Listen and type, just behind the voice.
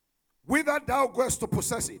whither thou goest to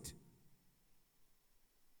possess it,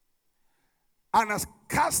 and hast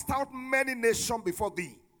cast out many nations before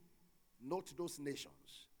thee. Note those nations.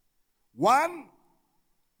 1,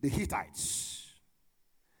 the Hittites,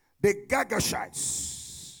 the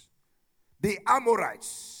Girgashites, the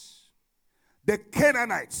Amorites, the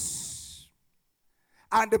Canaanites,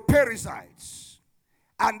 and the Perizzites,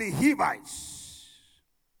 and the Hivites,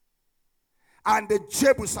 and the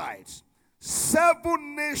Jebusites.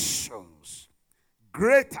 7 nations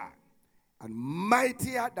greater and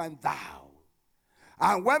mightier than thou.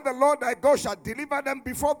 And when the Lord thy God shall deliver them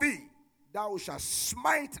before thee, thou shalt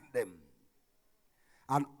smite them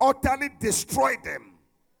and utterly destroy them,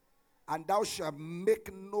 and thou shalt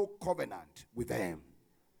make no covenant with them,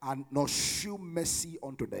 and nor shew mercy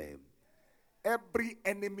unto them. Every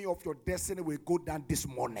enemy of your destiny will go down this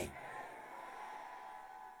morning.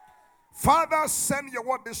 Father, send your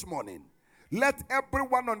word this morning. Let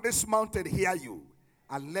everyone on this mountain hear you,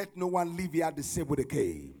 and let no one leave here the same way they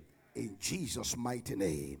came. In Jesus' mighty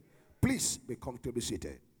name. Please be comfortably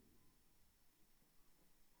seated.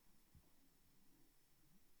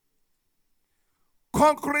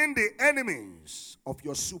 Conquering the enemies of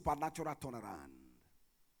your supernatural turnaround.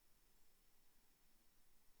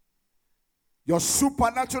 Your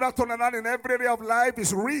supernatural turnaround in every area of life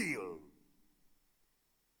is real.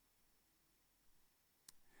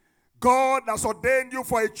 God has ordained you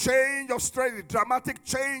for a change of story, dramatic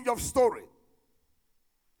change of story,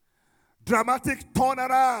 dramatic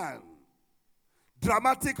turnaround,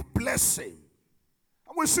 dramatic blessing.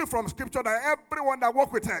 And we see from scripture that everyone that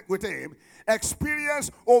walked with him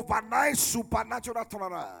experienced overnight supernatural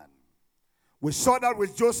turnaround. We saw that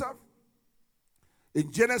with Joseph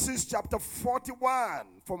in Genesis chapter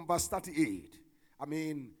 41 from verse 38. I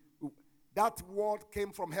mean, that word came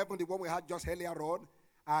from heaven, the one we had just earlier on.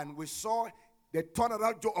 And we saw the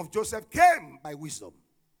turnaround of Joseph came by wisdom.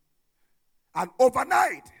 And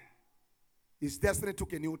overnight, his destiny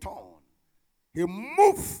took a new turn. He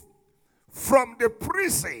moved from the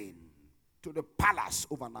prison to the palace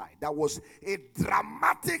overnight. That was a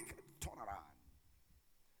dramatic turnaround.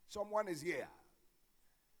 Someone is here.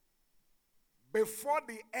 Before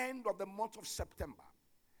the end of the month of September,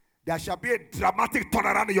 there shall be a dramatic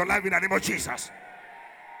turnaround in your life in the name of Jesus.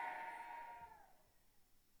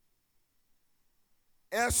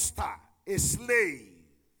 Esther, a slave,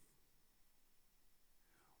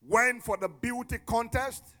 went for the beauty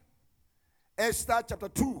contest. Esther chapter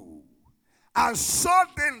 2. And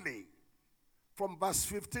suddenly, from verse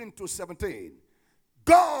 15 to 17,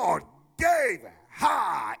 God gave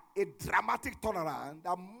her a dramatic turnaround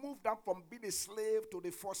that moved her from being a slave to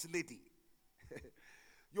the first lady.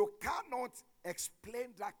 You cannot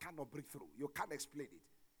explain that kind of breakthrough. You can't explain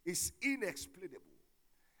it. It's inexplainable.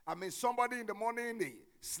 I mean, somebody in the morning, the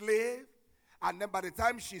slave, and then by the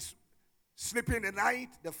time she's sleeping in the night,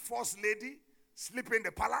 the first lady, sleeping in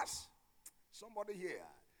the palace. Somebody here,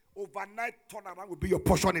 overnight turnaround will be your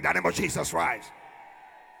portion in the name of Jesus Christ.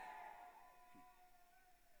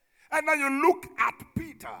 And now you look at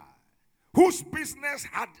Peter, whose business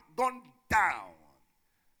had gone down,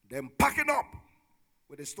 then packing up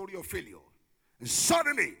with a story of failure. And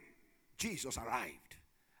suddenly, Jesus arrived.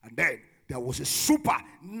 And then there was a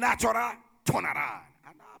supernatural turnaround.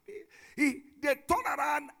 And the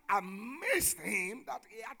turnaround amazed him that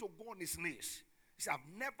he had to go on his knees. He said,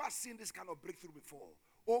 I've never seen this kind of breakthrough before.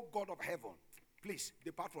 Oh God of heaven, please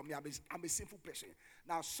depart from me. I'm a sinful person.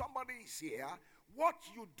 Now somebody is here. What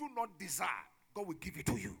you do not desire, God will give it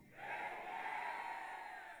to you.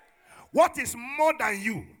 What is more than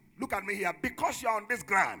you? Look at me here. Because you're on this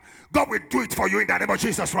ground, God will do it for you in the name of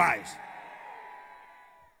Jesus Christ.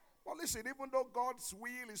 Well, listen, even though God's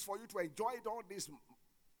will is for you to enjoy all this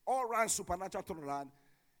all-round supernatural turnaround,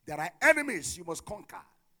 there are enemies you must conquer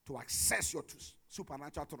to access your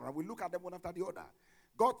supernatural turnaround. We look at them one after the other.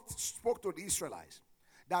 God spoke to the Israelites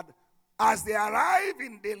that as they arrive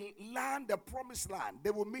in the land, the promised land,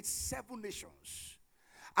 they will meet 7 nations.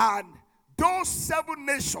 And those 7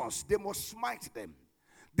 nations, they must smite them.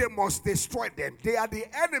 They must destroy them. They are the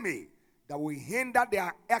enemy that will hinder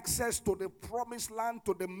their access to the promised land,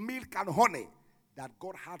 to the milk and honey that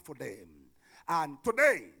God had for them. And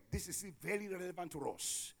today, this is very relevant to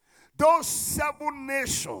us. Those 7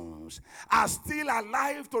 nations are still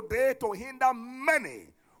alive today to hinder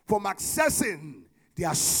many from accessing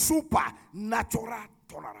their supernatural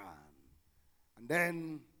turnaround. And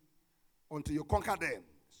then, until you conquer them,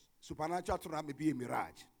 supernatural turnaround may be a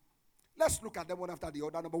mirage. Let's look at them one after the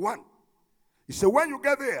other. Number 1. He said, when you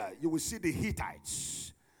get there, you will see the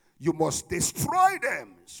Hittites. You must destroy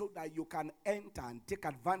them so that you can enter and take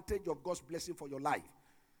advantage of God's blessing for your life.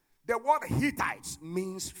 The word Hittites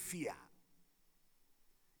means fear.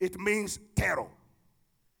 It means terror.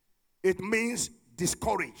 It means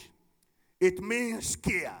discourage. It means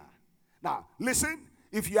scare. Now, listen.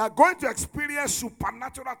 If you are going to experience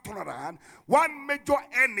supernatural turnaround, one major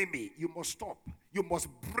enemy you must stop. You must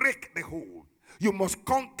break the hold. You must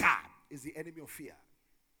conquer is the enemy of fear.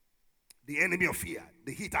 The enemy of fear,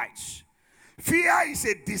 the Hittites. Fear is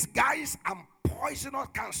a disguised and poisonous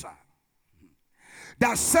cancer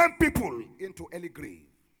that send people into early grave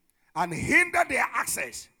and hinder their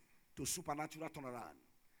access to supernatural turnaround.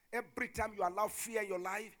 Every time you allow fear in your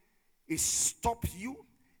life, it stops you.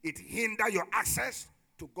 It hinders your access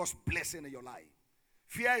to God's blessing in your life.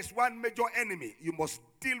 Fear is one major enemy you must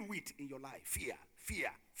deal with in your life. Fear,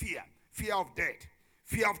 fear, fear. Fear of death,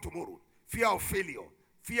 fear of tomorrow, fear of failure,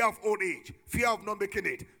 fear of old age, fear of not making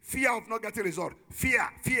it, fear of not getting result. Fear,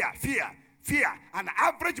 fear, fear, fear. An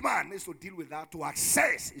average man needs to deal with that to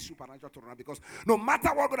access his supernatural turnaround, because no matter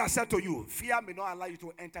what God has said to you, fear may not allow you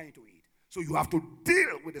to enter into it. So you have to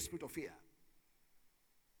deal with the spirit of fear.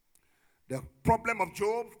 The problem of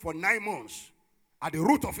Job for 9 months, at the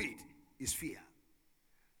root of it, is fear.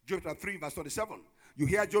 Job 3 verse 27. You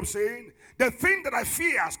hear Job saying, the thing that I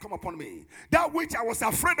fear has come upon me. That which I was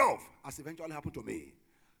afraid of has eventually happened to me.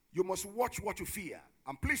 You must watch what you fear.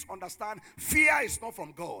 And please understand, fear is not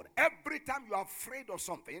from God. Every time you are afraid of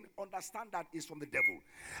something, understand that it's from the devil.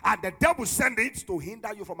 And the devil sends it to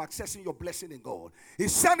hinder you from accessing your blessing in God. He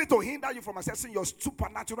sends it to hinder you from accessing your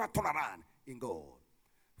supernatural turnaround in God.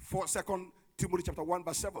 2 Timothy chapter 1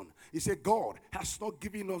 verse 7. He said, God has not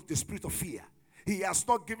given us the spirit of fear. He has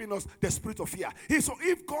not given us the spirit of fear. So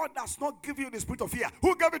if God does not give you the spirit of fear,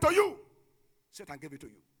 who gave it to you? Satan gave it to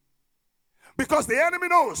you. Because the enemy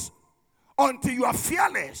knows until you are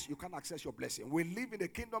fearless, you can't access your blessing. We live in a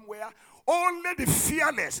kingdom where only the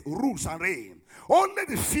fearless rules and reign. Only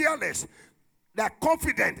the fearless, the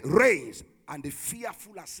confident reigns, and the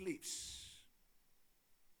fearful are slaves.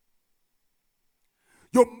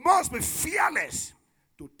 You must be fearless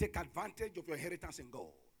to take advantage of your inheritance in God.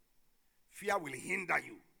 Fear will hinder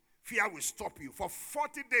you. Fear will stop you. For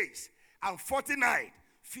 40 days and 40 nights,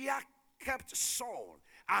 fear kept Saul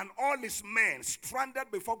and all his men stranded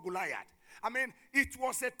before Goliath. I mean, it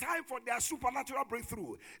was a time for their supernatural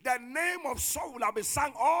breakthrough. The name of Saul will have been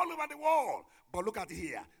sung all over the world. But look at it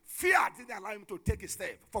here. Fear didn't allow him to take a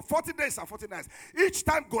step. For 40 days and 40 nights, each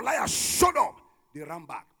time Goliath showed up, they ran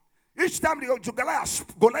back. Each time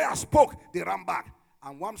Goliath spoke, they ran back.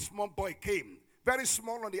 And one small boy came. Very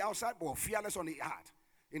small on the outside, but fearless on the heart.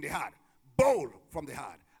 In the heart. Bold from the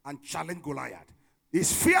heart. And challenged Goliath.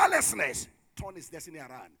 His fearlessness turned his destiny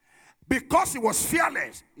around. Because he was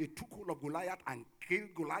fearless, he took hold of Goliath and killed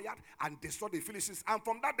Goliath and destroyed the Philistines. And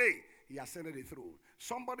from that day, he ascended the throne.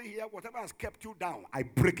 Somebody here, whatever has kept you down, I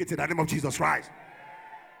break it in the name of Jesus Christ.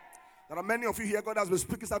 There are many of you here, God has been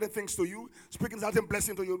speaking certain things to you, speaking certain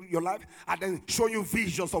blessings to your life, and then showing you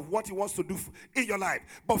visions of what he wants to do in your life.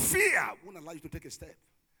 But fear won't allow you to take a step.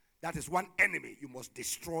 That is one enemy you must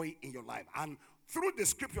destroy in your life. And through the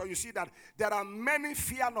scripture, you see that there are many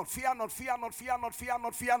fear not, fear not, fear not, fear not, fear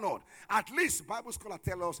not, fear not. At least Bible scholars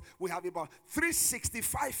tell us we have about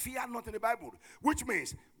 365 fear not in the Bible, which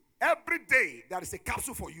means every day there is a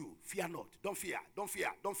capsule for you. Fear not, don't fear, don't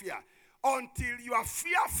fear, don't fear. Until you are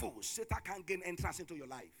fearful, Satan can't gain entrance into your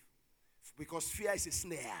life. Because fear is a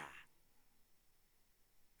snare.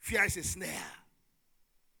 Fear is a snare.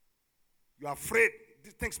 You are afraid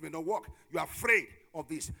these things may not work. You are afraid of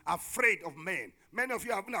this, afraid of men. Many of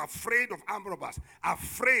you have been afraid of armed robbers,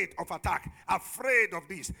 afraid of attack, afraid of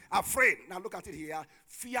this, afraid. Now look at it here.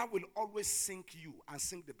 Fear will always sink you and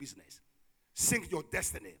sink the business, sink your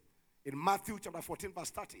destiny. In Matthew chapter 14 verse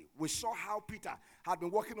 30, we saw how Peter had been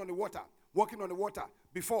walking on the water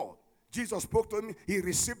before. Jesus spoke to him, he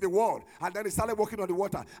received the word, and then he started walking on the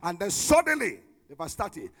water. And then suddenly, verse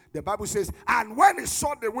 30, the Bible says, and when he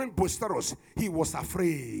saw the wind boisterous, he was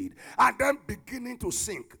afraid. And then beginning to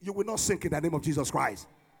sink. You will not sink in the name of Jesus Christ.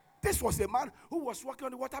 This was a man who was walking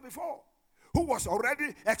on the water before, who was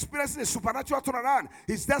already experiencing a supernatural turnaround.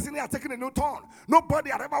 His destiny had taken a new turn. Nobody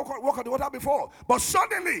had ever walked on the water before. But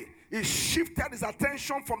suddenly, he shifted his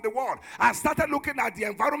attention from the world and started looking at the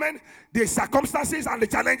environment, the circumstances, and the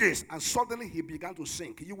challenges. And suddenly, he began to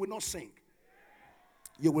sink. You will not sink.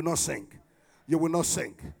 You will not sink. You will not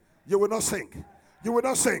sink. You will not sink. You will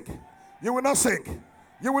not sink. You will not sink.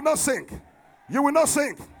 You will not sink. You will not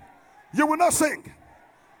sink. You will not sink.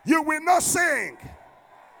 You will not sink.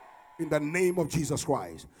 In the name of Jesus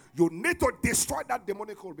Christ. You need to destroy that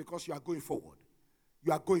demonic hold because you are going forward.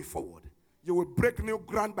 You are going forward. You will break new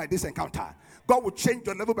ground by this encounter. God will change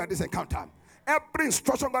your level by this encounter. Every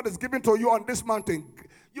instruction God is giving to you on this mountain,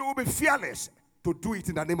 you will be fearless to do it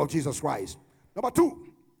in the name of Jesus Christ. Number 2,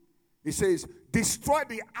 he says, destroy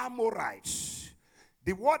the Amorites.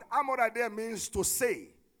 The word Amorite there means to say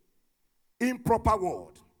improper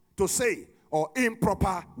word. To say or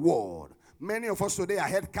improper word. Many of us today are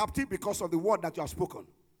held captive because of the word that you have spoken.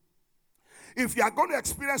 If you are going to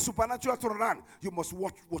experience supernatural turnaround, you must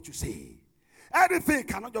watch what you say. Anything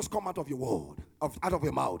cannot just come out of your word, out of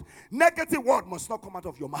your mouth. Negative word must not come out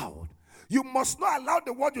of your mouth. You must not allow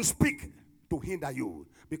the word you speak to hinder you,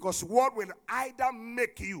 because word will either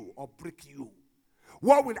make you or break you.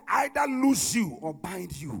 Word will either lose you or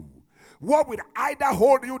bind you. Word will either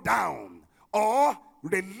hold you down or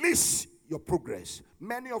release your progress.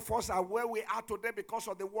 Many of us are where we are today because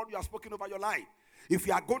of the word you have spoken over your life. If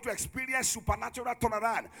you are going to experience supernatural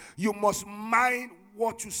turnaround, you must mind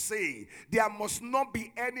what you say. There must not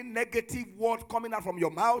be any negative word coming out from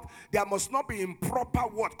your mouth. There must not be improper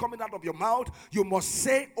word coming out of your mouth. You must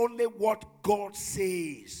say only what God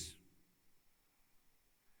says.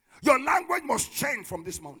 Your language must change from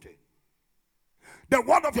this mountain. The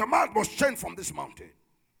word of your mouth must change from this mountain.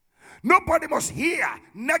 Nobody must hear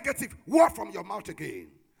negative word from your mouth again.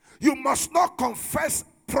 You must not confess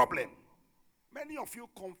problem. Many of you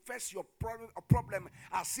confess your problem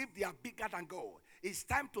as if they are bigger than God. It's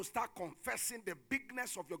time to start confessing the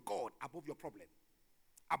bigness of your God above your problem,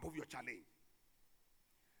 above your challenge.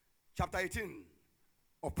 Chapter 18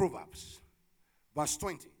 of Proverbs, verse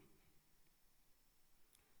 20.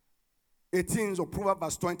 18 of Proverbs,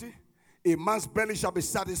 verse 20. A man's belly shall be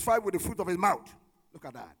satisfied with the fruit of his mouth. Look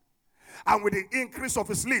at that. And with the increase of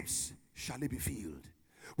his lips shall he be filled.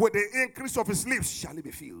 With the increase of his lips shall he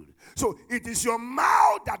be filled. So it is your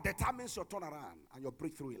mouth that determines your turnaround and your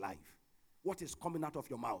breakthrough in life. What is coming out of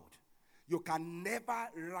your mouth? You can never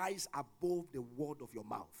rise above the word of your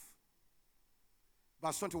mouth.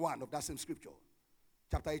 Verse 21 of that same scripture.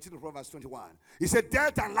 Chapter 18 of Proverbs 21. He said,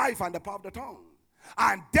 death and life and the power of the tongue.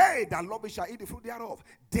 And they that love it shall eat the fruit thereof.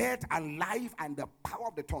 Death and life and the power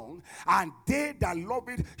of the tongue. And they that love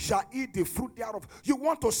it shall eat the fruit thereof. You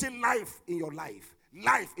want to see life in your life.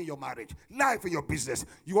 Life in your marriage. Life in your business.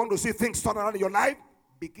 You want to see things turn around in your life?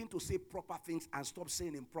 Begin to say proper things and stop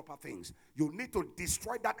saying improper things. You need to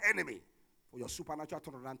destroy that enemy for your supernatural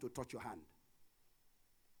turnaround to touch your hand.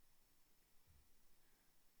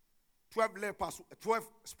 12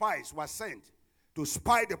 spies were sent to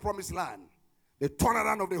spy the promised land. The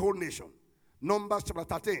turnaround of the whole nation. Numbers chapter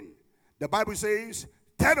 13. The Bible says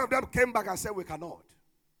 10 of them came back and said, we cannot.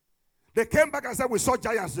 They came back and said, we saw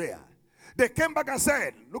giants there. They came back and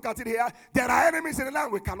said, look at it here, there are enemies in the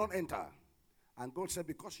land, we cannot enter. And God said,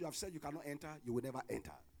 because you have said you cannot enter, you will never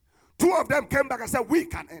enter. 2 of them came back and said, we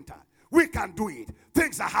can enter. We can do it.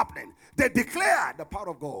 Things are happening. They declared the power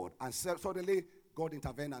of God. And suddenly, God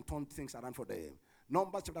intervened and turned things around for them.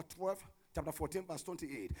 Numbers chapter 14, verse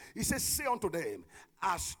 28. He says, say unto them,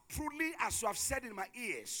 as truly as you have said in my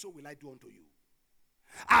ears, so will I do unto you.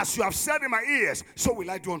 As you have said in my ears, so will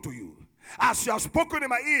I do unto you. As you have spoken in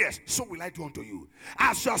my ears, so will I do unto you.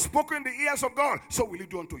 As you have spoken in the ears of God, so will he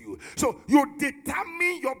do unto you. So you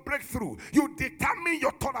determine your breakthrough. You determine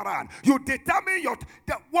your turnaround. You determine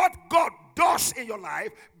what God does in your life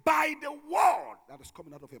by the word that is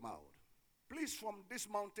coming out of your mouth. Please, from this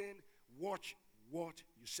mountain, watch what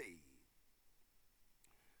you say.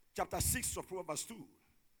 Chapter 6 of Proverbs 2.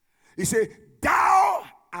 He said, thou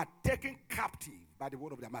art taken captive by the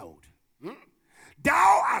word of the mouth.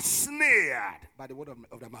 Thou art snared by the word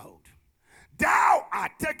of the mouth. Thou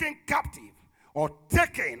art taken captive or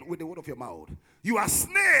taken with the word of your mouth. You are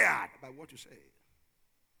snared by what you say.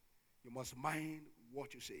 You must mind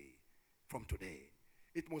what you say from today.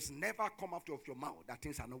 It must never come out of your mouth that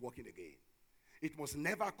things are not working again. It must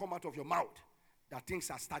never come out of your mouth that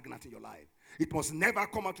things are stagnant in your life. It must never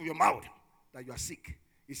come out of your mouth that you are sick.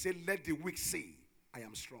 He said, let the weak say, I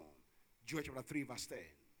am strong. Joel chapter 3 verse 10.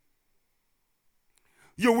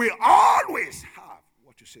 You will always have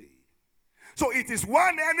what you say. So it is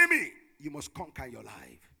one enemy you must conquer in your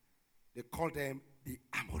life. They call them the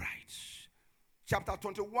Amorites. Chapter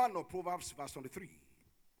 21 of Proverbs verse 23.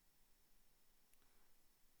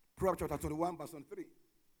 Proverbs chapter 21 verse 23.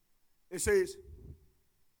 It says,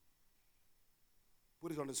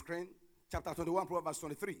 put it on the screen. Chapter 21, Proverbs verse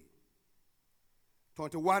 23.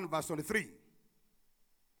 21 verse 23.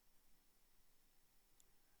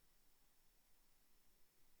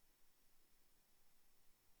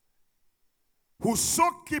 Whoso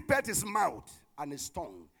keepeth his mouth and his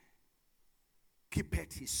tongue,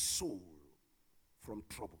 keepeth his soul from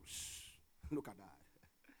troubles. Look at that.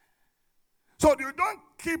 So you don't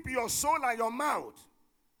keep your soul and your mouth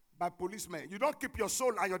by policemen. You don't keep your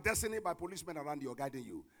soul and your destiny by policemen around you guiding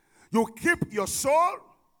you. You keep your soul,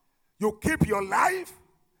 you keep your life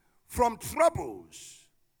from troubles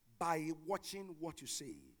by watching what you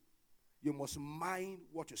say. You must mind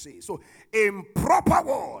what you say. So, improper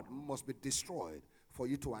word must be destroyed for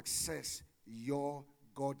you to access your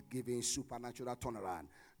God-given supernatural turnaround.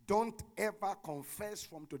 Don't ever confess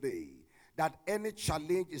from today that any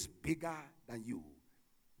challenge is bigger than you.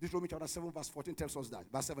 Deuteronomy chapter 7 verse 14 tells us that.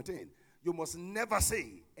 Verse 17, you must never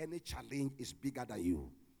say any challenge is bigger than you.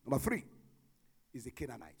 Number 3 is the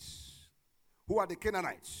Canaanites. Who are the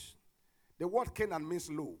Canaanites? The word Canaan means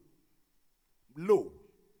low. Low.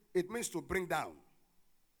 It means to bring down.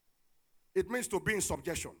 It means to be in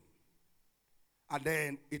subjection. And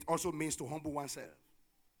then it also means to humble oneself.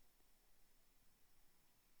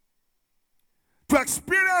 To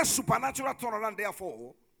experience supernatural turnaround,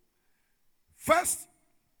 therefore, first,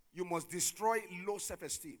 you must destroy low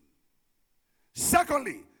self-esteem.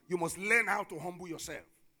 Secondly, you must learn how to humble yourself.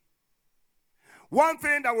 One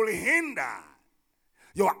thing that will hinder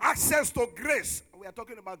your access to grace, we are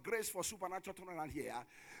talking about grace for supernatural turnaround here,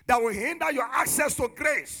 that will hinder your access to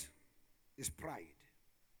grace is pride.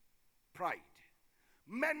 Pride.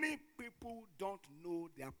 Many people don't know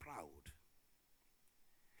they are proud.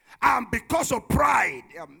 And because of pride,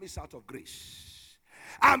 they have missed out of grace.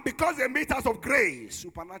 And because they missed out of grace,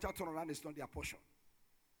 supernatural turnaround is not their portion.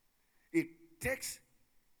 It takes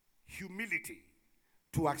humility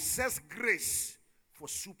to access grace for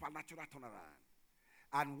supernatural turnaround.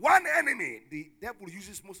 And one enemy the devil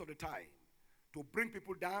uses most of the time to bring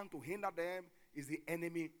people down, to hinder them, is the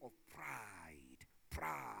enemy of pride.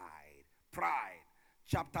 Pride. Pride.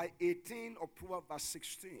 Chapter 18 of Proverbs verse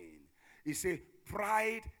 16. It says,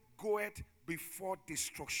 pride goeth before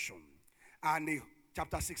destruction. And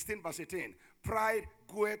chapter 16 verse 18. Pride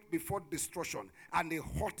goeth before destruction, and a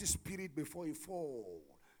haughty spirit before a fall.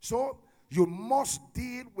 So, you must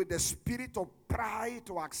deal with the spirit of pride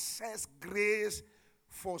to access grace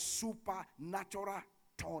for supernatural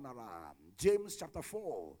turnaround. James chapter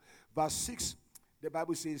 4 verse 6, the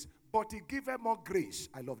Bible says, but he giveth more grace.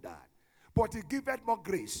 I love that. But he giveth more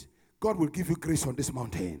grace. God will give you grace on this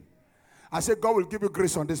mountain. I said, God will give you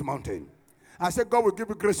grace on this mountain. I said, God will give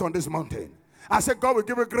you grace on this mountain. I said, God will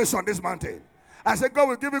give you grace on this mountain. I said, God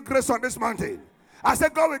will give you grace on this mountain. I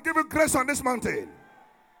said, God will give you grace on this mountain.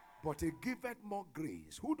 But he giveth more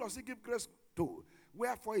grace. Who does he give grace to?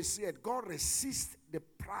 Wherefore he said, God resists the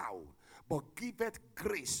proud, but giveth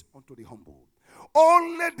grace unto the humble.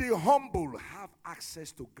 Only the humble have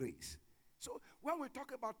access to grace. So when we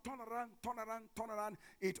talk about turnaround,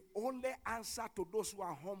 it only answers to those who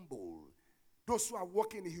are humble, those who are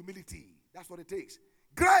walking in humility. That's what it takes.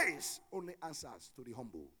 Grace only answers to the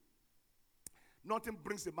humble. Nothing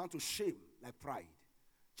brings a man to shame like pride.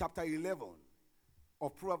 Chapter 11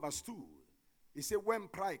 of Proverbs 2. He said, when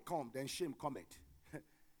pride come, then shame cometh.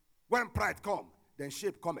 When pride come, then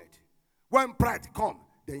shame cometh. When pride come,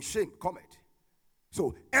 then shame cometh.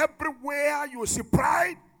 So everywhere you see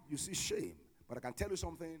pride, you see shame. But I can tell you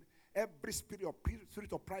something. Every spirit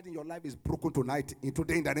of pride in your life is broken tonight,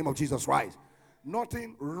 today, in the name of Jesus Christ.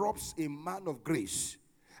 Nothing robs a man of grace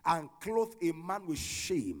and clothes a man with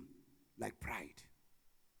shame like pride.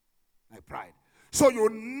 Like pride. So you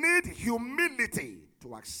need humility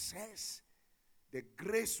to access the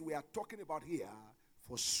grace we are talking about here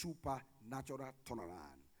for supernatural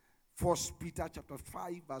turnaround. 1 Peter chapter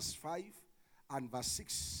 5 verse 5 and verse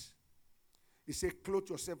 6. He said, clothe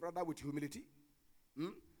yourself rather with humility.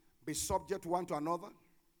 Be subject one to another.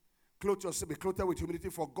 Clothe yourself, be clothed with humility,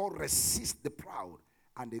 for God resists the proud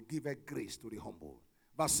and they give grace to the humble.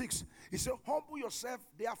 Verse 6, he said, humble yourself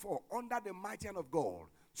therefore under the mighty hand of God,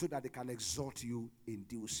 so that they can exalt you in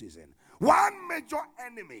due season. One major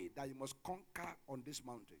enemy that you must conquer on this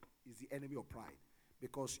mountain is the enemy of pride,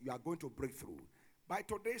 because you are going to break through. By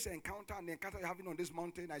today's encounter and the encounter you're having on this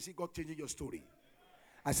mountain, I see God changing your story.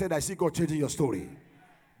 I said, I see God changing your story.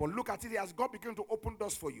 But look at it, as God begin to open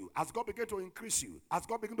doors for you, as God begin to increase you, as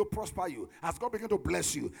God begin to prosper you, as God begin to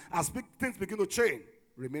bless you, as big things begin to change,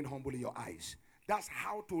 remain humble in your eyes. That's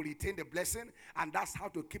how to retain the blessing, and that's how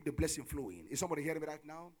to keep the blessing flowing. Is somebody hearing me right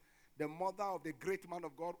now? The mother of the great man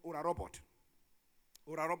of God, Ora Robert,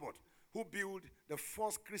 who built the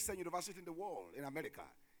first Christian university in the world in America.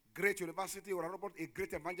 Great university, Ora Robert, a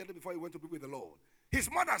great evangelist before he went to be with the Lord. His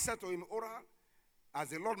mother said to him, Ora, as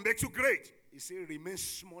the Lord makes you great, he said, remain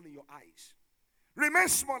small in your eyes. Remain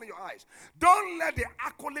small in your eyes. Don't let the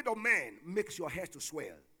accolade of men make your head to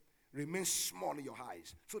swell. Remain small in your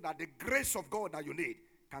eyes, so that the grace of God that you need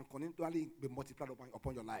can continually be multiplied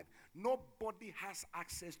upon your life. Nobody has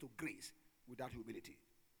access to grace without humility.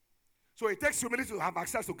 So it takes humility to have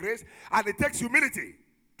access to grace, and it takes humility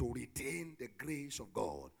to retain the grace of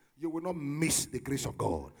God. You will not miss the grace of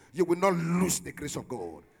God. You will not lose the grace of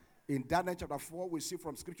God. In Daniel chapter 4, we see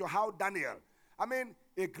from scripture how Daniel,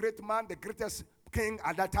 a great man, the greatest king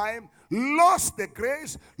at that time, lost the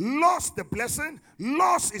grace, lost the blessing,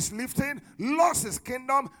 lost his lifting, lost his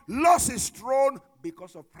kingdom, lost his throne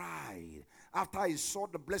because of pride. After he saw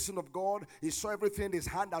the blessing of God, he saw everything his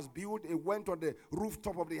hand has built. He went on the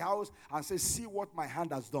rooftop of the house and said, see what my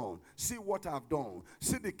hand has done. See what I have done.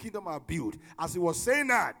 See the kingdom I have built. As he was saying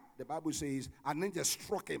that, the Bible says, an angel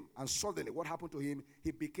struck him. And suddenly, what happened to him?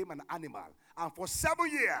 He became an animal. And for 7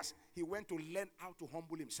 years, he went to learn how to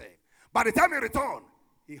humble himself. By the time he returned,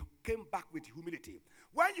 he came back with humility.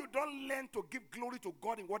 When you don't learn to give glory to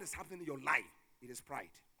God in what is happening in your life, it is pride.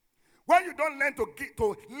 When you don't learn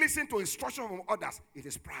to listen to instruction from others, it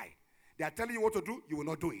is pride. They are telling you what to do, you will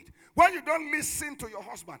not do it. When you don't listen to your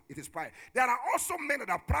husband, it is pride. There are also men that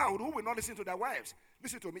are proud who will not listen to their wives.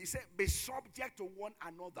 Listen to me. He said, be subject to one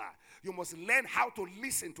another. You must learn how to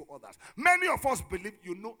listen to others. Many of us believe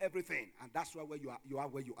you know everything, and that's why you are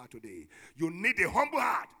where you are today. You need a humble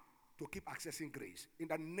heart to keep accessing grace. In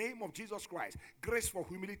the name of Jesus Christ, grace for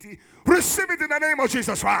humility, receive it in the name of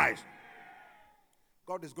Jesus Christ.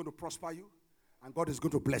 God is going to prosper you, and God is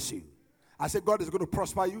going to bless you. I said God is going to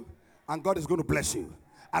prosper you, and God is going to bless you.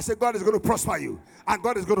 I said God is going to prosper you, and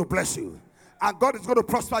God is going to bless you. And God is going to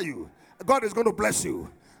prosper you. God is going to bless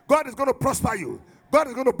you. God is going to prosper you. God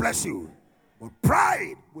is going to bless you. But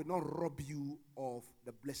pride will not rob you of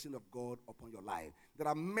the blessing of God upon your life. There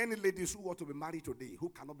are many ladies who want to be married today who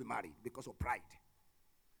cannot be married because of pride.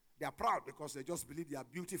 They are proud because they just believe they are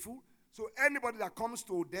beautiful. So anybody that comes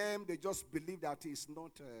to them, they just believe that it's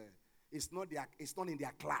not in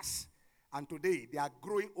their class. And today they are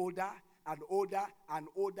growing older and older and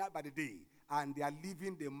older by the day, and they are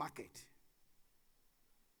leaving the market.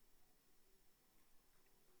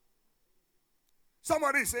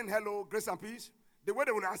 Somebody is saying hello, grace and peace. The way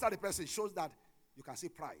they will answer the person shows that you can see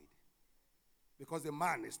pride, because the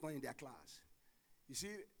man is not in their class. You see,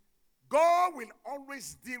 God will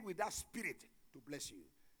always deal with that spirit to bless you.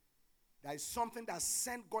 There is something that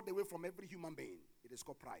sent God away from every human being. It is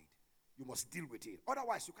called pride. You must deal with it.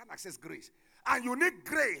 Otherwise, you can't access grace. And you need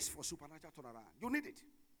grace for supernatural turnaround. You need it.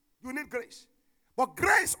 You need grace. But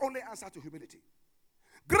grace only answers to humility.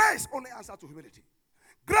 Grace only answers to humility.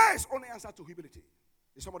 Grace only answers to humility.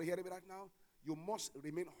 Is somebody hearing me right now? You must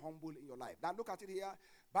remain humble in your life. Now look at it here.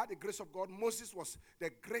 By the grace of God, Moses was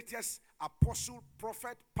the greatest apostle,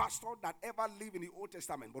 prophet, pastor that ever lived in the Old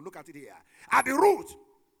Testament. But look at it here. At the root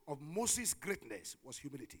of Moses' greatness was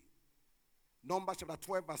humility. Numbers chapter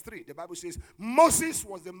 12 verse 3. The Bible says Moses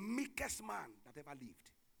was the meekest man that ever lived.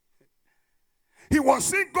 He was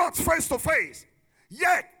seeing God face to face,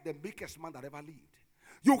 yet the meekest man that ever lived.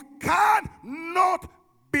 You cannot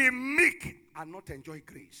be meek and not enjoy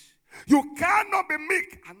grace. You cannot be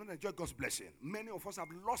meek and not enjoy God's blessing. Many of us have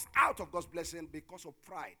lost out of God's blessing because of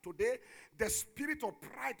pride. Today, the spirit of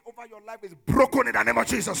pride over your life is broken in the name of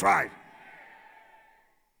Jesus Christ.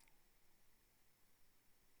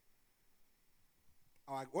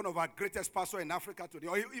 One of our greatest pastors in Africa today,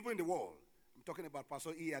 or even in the world, I'm talking about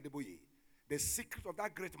Pastor E. Adeboye. The secret of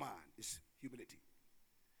that great man is humility.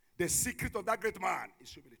 The secret of that great man is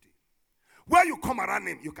humility. Where you come around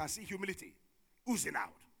him, you can see humility oozing out.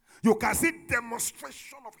 You can see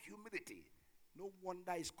demonstration of humility. No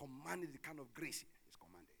wonder he's commanding the kind of grace he's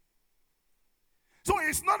commanded. So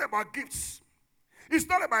it's not about gifts. It's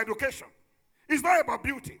not about education. It's not about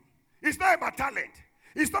beauty. It's not about talent.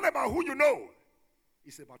 It's not about who you know.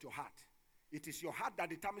 It's about your heart. It is your heart that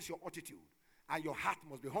determines your attitude. And your heart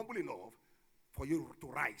must be humble enough for you to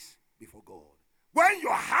rise before God. When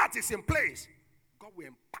your heart is in place, God will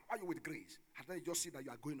empower you with grace. And then you just see that you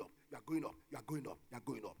are going up, you are going up, you are going up, you are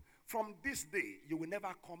going up. From this day, you will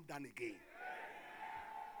never come down again.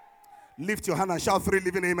 Lift your hand and shout 3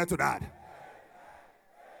 living amen to that.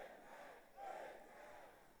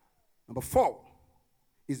 Number 4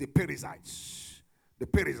 is the parasites. The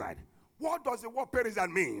parasite. What does the word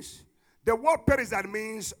parasite means? The word parasite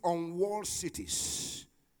means unwalled cities.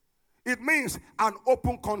 It means an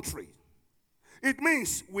open country. It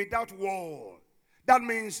means without wall. That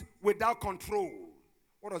means without control.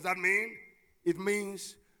 What does that mean? It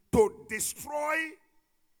means to destroy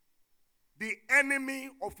the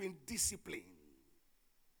enemy of indiscipline.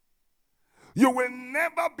 You will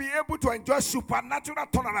never be able to enjoy supernatural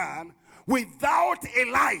turnaround without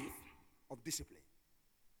a life of discipline.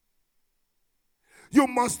 You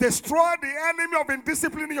must destroy the enemy of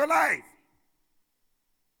indiscipline in your life.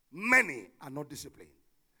 Many are not disciplined.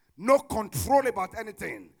 No control about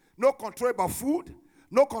anything. no control about food,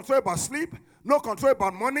 no control about sleep, no control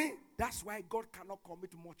about money. That's why God cannot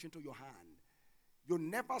commit much into your hand. You'll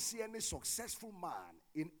never see any successful man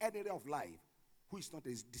in any area of life who is not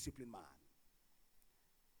a disciplined man.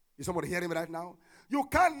 Is somebody hearing me right now? You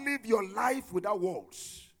can't live your life without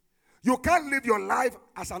walls. You can't live your life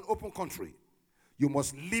as an open country. You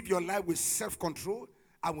must live your life with self-control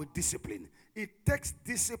and with discipline. It takes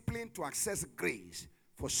discipline to access grace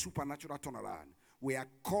for supernatural turnaround. We are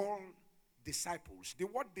called disciples. The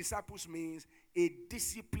word disciples means a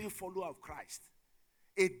disciplined follower of Christ.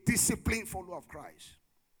 A disciplined follower of Christ.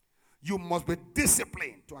 You must be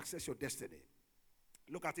disciplined to access your destiny.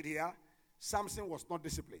 Look at it here. Samson was not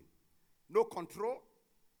disciplined. No control,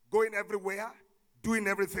 going everywhere, doing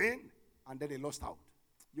everything, and then he lost out.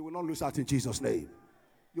 You will not lose out in Jesus' name.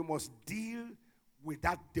 You must deal with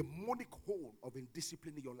that demonic hold of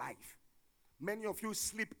indiscipline in your life. Many of you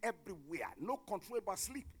sleep everywhere. No control about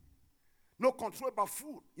sleep. No control about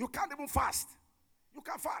food. You can't even fast. You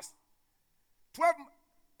can't fast. 12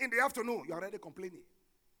 in the afternoon, you're already complaining.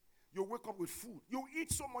 You wake up with food. You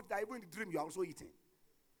eat so much that even in the dream, you're also eating.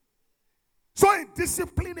 So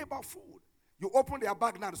indiscipline about food. You open their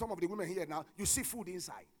bag now, some of the women here now, you see food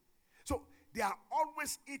inside. So they are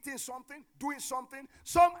always eating something, doing something.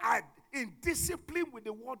 Some are indiscipline with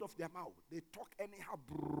the word of their mouth. They talk anyhow,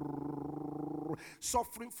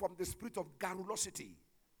 suffering from the spirit of garrulosity.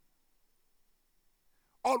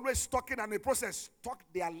 Always talking, and in the process, talk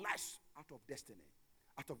their lives out of destiny,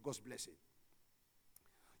 out of God's blessing.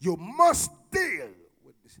 You must deal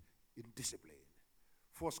with this in discipline.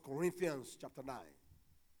 1 Corinthians chapter 9,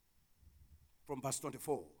 from verse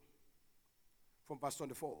 24. From verse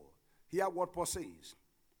 24. Hear what Paul says.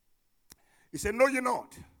 He said, know ye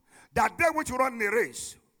not that they which run in a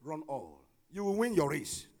race run all. You will win your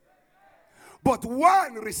race. But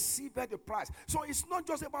one received the prize. So it's not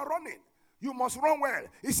just about running. You must run well.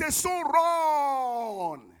 He says, so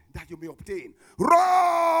run that you may obtain.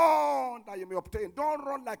 Run that you may obtain. Don't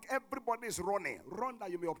run like everybody is running. Run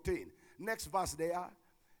that you may obtain. Next verse there.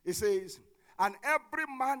 It says, and every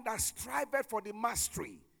man that striveth for the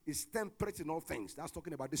mastery is temperate in all things. That's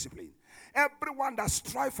talking about discipline. Everyone that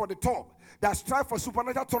strive for the top, that strive for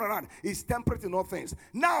supernatural turnaround, is temperate in all things.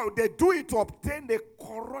 Now they do it to obtain the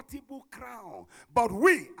corruptible crown, but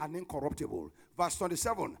we are incorruptible. Verse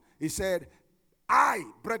 27, he said, I,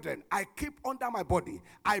 brethren, I keep under my body,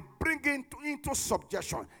 I bring it into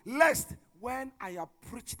subjection, lest when I have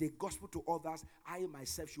preached the gospel to others, I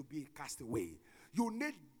myself should be a castaway. You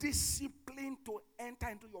need discipline to enter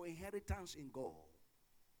into your inheritance in God.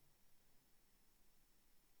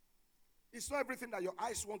 It's not everything that your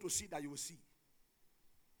eyes want to see that you will see.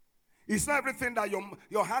 It's not everything that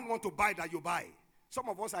your hand want to buy that you buy. Some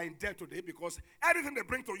of us are in debt today because everything they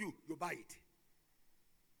bring to you, you buy it.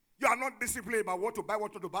 You are not disciplined about what to buy,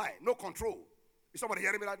 what not to buy. No control. Is somebody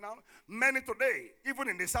hearing me right now? Many today, even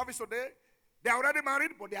in the service today, they are already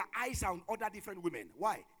married, but their eyes are on other different women.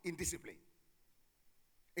 Why? Indiscipline.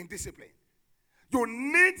 Indiscipline. You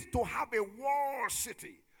need to have a wall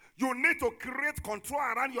city. You need to create control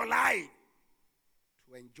around your life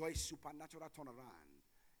to enjoy supernatural turnaround.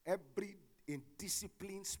 Every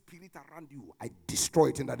indisciplined spirit around you, I destroy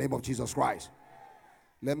it in the name of Jesus Christ.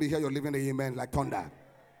 Let me hear you living the amen like thunder.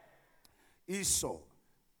 Esau,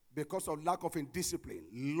 because of lack of indiscipline,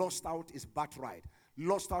 lost out his birthright,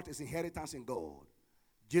 lost out his inheritance in God.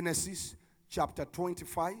 Genesis chapter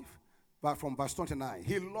 25. But from verse 29,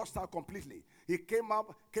 he lost out completely. He came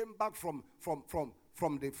back from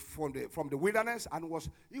the wilderness and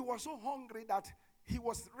he was so hungry that he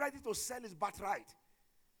was ready to sell his birthright.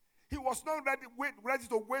 He was not ready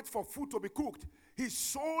to wait for food to be cooked. He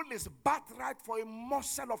sold his birthright for a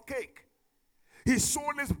morsel of cake. He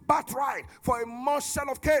sold his birthright for a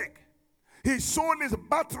morsel of cake. He sold his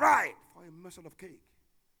birthright for a morsel of cake.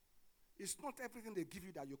 It's not everything they give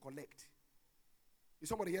you that you collect. Is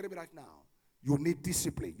somebody hearing me right now? You need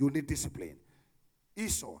discipline. You need discipline.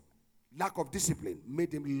 Esau, lack of discipline,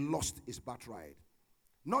 made him lost his birthright.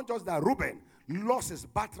 Not just that, Reuben lost his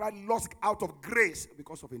birthright, lost out of grace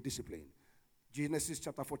because of indiscipline. Genesis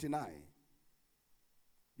chapter 49.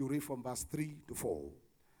 You read from verse 3 to 4.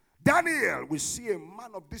 Daniel, we see a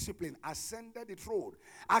man of discipline ascended the throne,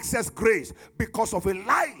 access grace because of a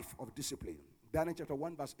life of discipline. Daniel chapter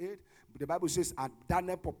 1 verse 8, the Bible says, and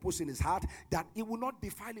Daniel purposed in his heart that he would not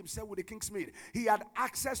defile himself with the king's meat. He had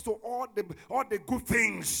access to all the good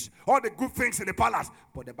things in the palace.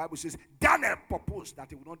 But the Bible says, Daniel purposed that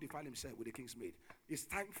he would not defile himself with the king's meat. It's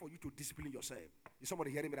time for you to discipline yourself. Is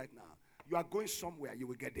somebody hearing me right now? You are going somewhere, you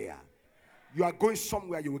will get there. You are going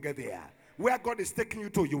somewhere, you will get there. Where God is taking you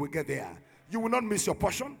to, you will get there. You will not miss your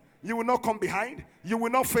portion. You will not come behind. You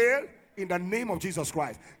will not fail in the name of Jesus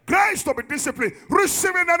Christ. Grace to be disciplined.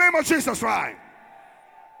 Receive in the name of Jesus Christ.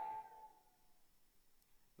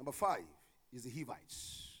 Number 5 is the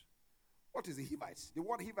Hivites. What is the Hivites? The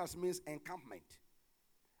word Hivites means encampment.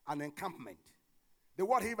 An encampment. The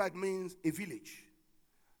word Hivite means a village.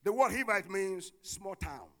 The word Hivite means small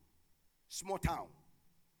town. Small town.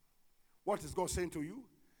 What is God saying to you?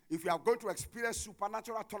 If you are going to experience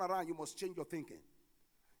supernatural turnaround, you must change your thinking.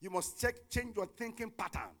 You must change your thinking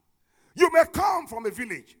pattern. You may come from a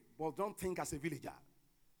village, but don't think as a villager.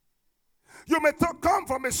 You may come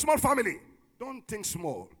from a small family. Don't think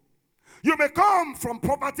small. You may come from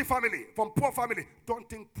poverty family, from poor family. Don't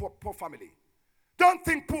think poor family. Don't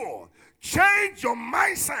think poor. Change your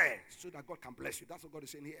mindset so that God can bless you. That's what God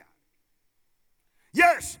is saying here.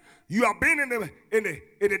 Yes, you have been in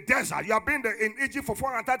the desert. You have been in Egypt for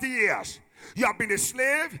 430 years. You have been a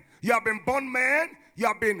slave. You have been bondman. You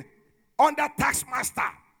have been under taskmaster.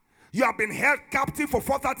 You have been held captive for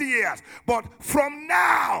 430 years. But from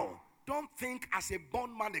now, don't think as a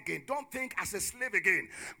bondman again. Don't think as a slave again.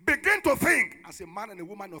 Begin to think as a man and a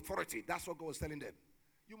woman authority. That's what God was telling them.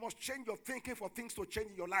 You must change your thinking for things to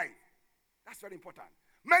change in your life. That's very important.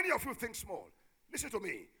 Many of you think small. Listen to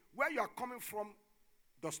me. Where you are coming from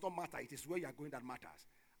does not matter. It is where you are going that matters.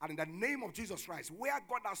 And in the name of Jesus Christ, where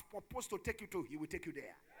God has proposed to take you to, He will take you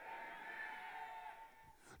there.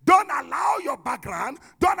 Don't allow your background,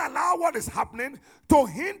 don't allow what is happening to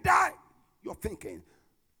hinder your thinking,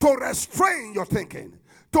 to restrain your thinking,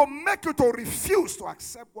 to make you to refuse to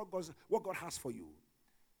accept what God has for you.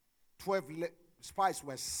 12 spies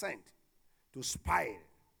were sent to spy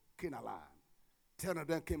Canaan. 10 of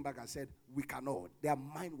them came back and said, we cannot. Their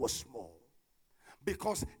mind was small.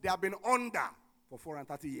 Because they have been under for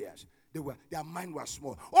 430 years. Their mind was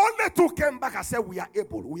small. Only 2 came back and said, we are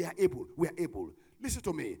able, we are able, we are able. Listen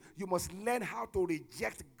to me. You must learn how to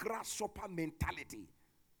reject grasshopper mentality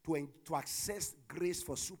to access grace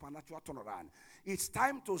for supernatural turnaround. It's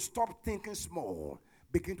time to stop thinking small.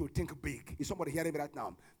 Begin to think big. Is somebody hearing me right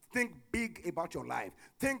now? Think big about your life.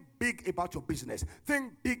 Think big about your business.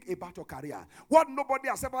 Think big about your career. What nobody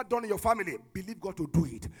has ever done in your family, believe God to do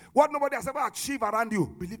it. What nobody has ever achieved around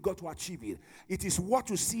you, believe God to achieve it. It is what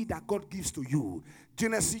you see that God gives to you.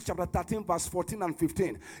 Genesis chapter 13 verse 14 and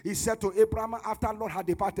 15. He said to Abraham after Lot had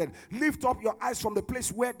departed, lift up your eyes from the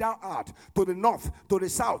place where thou art, to the north, to the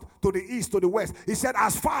south, to the east, to the west. He said,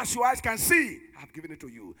 as far as your eyes can see, I have given it to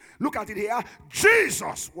you. Look at it here.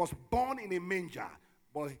 Jesus was born in a manger,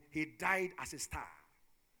 but he died as a star.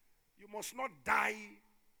 You must not die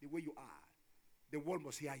the way you are. The world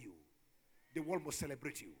must hear you. The world must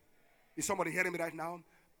celebrate you. Is somebody hearing me right now?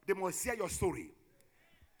 They must hear your story.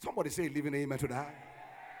 Somebody say, living amen to that.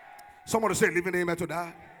 Somebody say, living amen to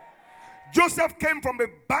that. Joseph came from a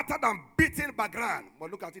battered and beaten background.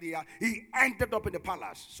 But look at it here. He ended up in the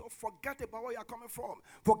palace. So forget about where you are coming from.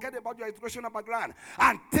 Forget about your educational background.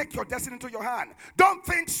 And take your destiny into your hand. Don't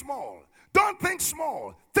think small. Don't think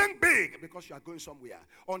small. Think big, because you are going somewhere.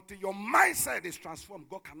 Until your mindset is transformed,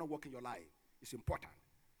 God cannot work in your life. It's important.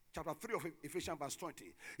 Chapter 3 of Ephesians verse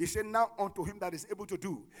 20. He said, now unto him that is able to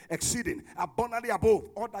do exceeding abundantly above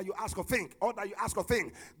all that you ask or think. All that you ask or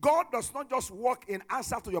think. God does not just work in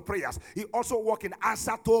answer to your prayers. He also works in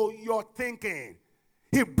answer to your thinking.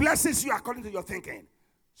 He blesses you according to your thinking.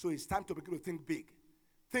 So it's time to begin to think big.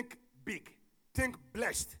 Think big. Think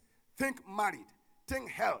blessed. Think married. Think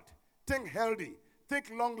health. Think healthy.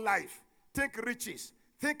 Think long life. Think riches.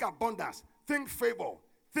 Think abundance. Think favor.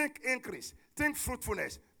 Think increase. Think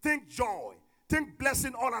fruitfulness. Think joy. Think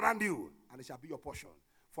blessing all around you. And it shall be your portion.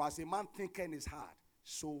 For as a man thinketh in his heart,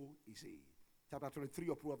 so is he. Chapter 23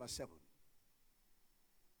 of Proverbs 7.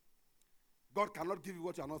 God cannot give you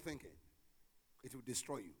what you are not thinking. It will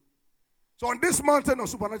destroy you. So on this mountain of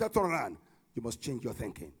supernatural turnaround, you must change your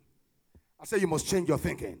thinking. I say you must change your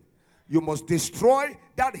thinking. You must destroy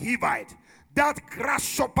that Hivite, that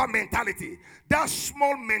grasshopper mentality, that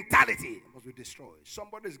small mentality. It must be destroyed.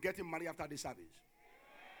 Somebody is getting money after this service.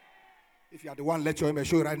 If you are the one, let your image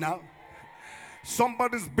show you right now.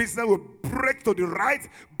 Somebody's business will break to the right,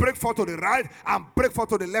 break forth to the right, and break forth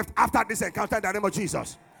to the left after this encounter in the name of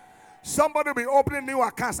Jesus. Somebody will be opening new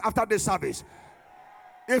accounts after this service.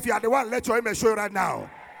 If you are the one, let your image show you right now.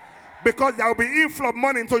 Because there will be inflow of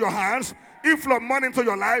money into your hands, inflow of money into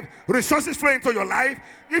your life, resources flow into your life.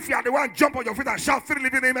 If you are the one, jump on your feet and shout 3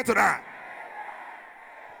 living amen to that.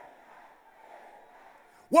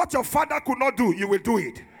 What your father could not do, you will do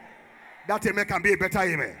it. That amen can be a better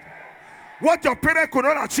amen. What your parents could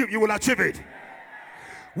not achieve, you will achieve it.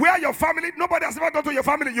 Where your family, nobody has ever done to your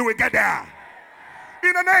family, you will get there.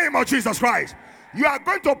 In the name of Jesus Christ. You are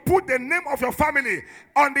going to put the name of your family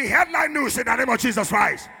on the headline news in the name of Jesus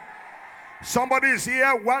Christ. Somebody is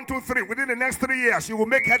here, 1, 2, 3. Within the next 3 years, you will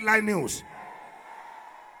make headline news.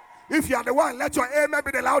 If you are the one, let your amen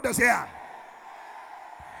be the loudest here.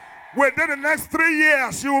 Within the next 3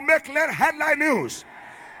 years, you will make headline news.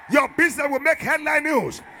 Your business will make headline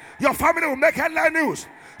news. Your family will make headline news.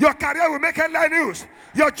 Your career will make headline news.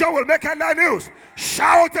 Your job will make headline news.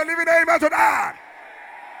 Shout a living amen to that.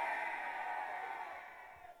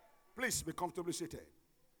 Please be comfortably seated.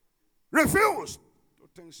 Refuse to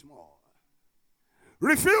think small.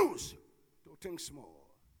 Refuse to think small.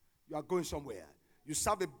 You are going somewhere. You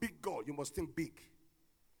serve a big God. You must think big.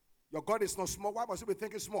 Your God is not small. Why must you be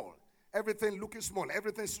thinking small? Everything looking small.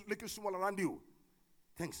 Everything looking small around you.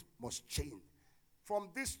 Things must change. From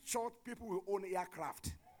this church, people will own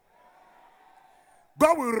aircraft.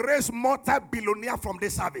 God will raise multi-billionaire from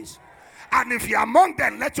this service. And if you're among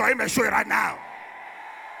them, let your amen show it right now.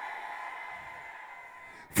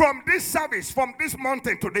 From this service, from this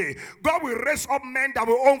mountain today, God will raise up men that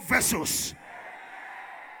will own vessels.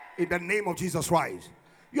 In the name of Jesus Christ.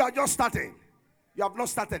 You are just starting. You have not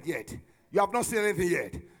started yet. You have not seen anything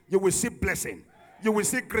yet. You will see blessing. You will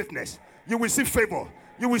see greatness. You will see favor.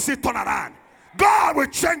 You will see turnaround. God will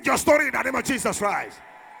change your story in the name of Jesus Christ.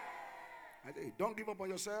 I say, don't give up on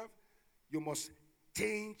yourself. You must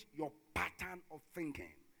change your pattern of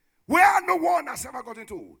thinking. Where no one has ever gotten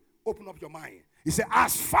to, open up your mind. He said,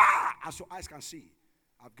 as far as your eyes can see,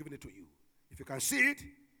 I've given it to you. If you can see it,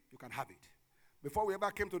 you can have it. Before we ever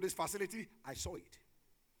came to this facility, I saw it.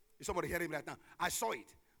 Is somebody hearing me right now? I saw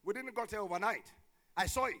it. We didn't go there overnight. I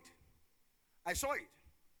saw it. I saw it.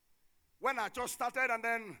 When I just started and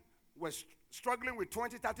then was struggling with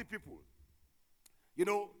 20, 30 people, you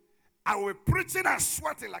know, I was preaching and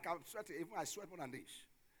sweating like I'm sweating. Even I sweat more than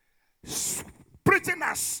this. Preaching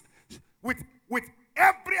as with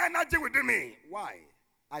every energy within me. Why?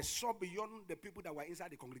 I saw beyond the people that were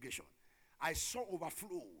inside the congregation. I saw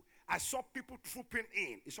overflow. I saw people trooping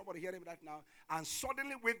in. Is somebody hearing me right now? And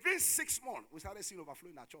suddenly, within 6 months, we started seeing overflow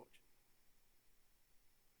in our church.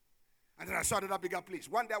 And then I saw another bigger place.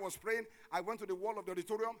 One day I was praying. I went to the wall of the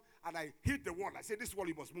auditorium and I hit the wall. I said, this wall,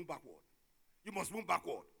 you must move backward. You must move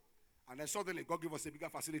backward. And then suddenly, God gave us a bigger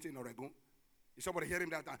facility in Oregon. Is somebody hearing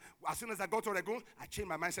that? As soon as I got to Oregon, I changed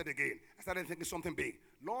my mindset again. I started thinking something big.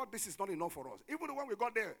 Lord, this is not enough for us. Even when we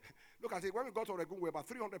got there, look at it. When we got to Oregon, we were about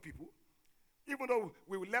 300 people. Even though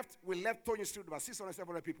we left Tony Street about 600,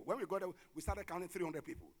 700 people. When we got there, we started counting 300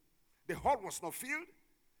 people. The hall was not filled.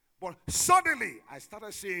 But suddenly, I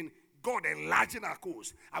started seeing God enlarging our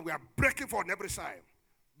course. And we are breaking forth on every side.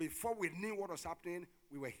 Before we knew what was happening,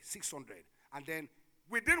 we were 600. And then,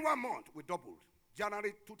 within 1 month, we doubled.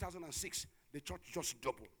 January 2006, the church just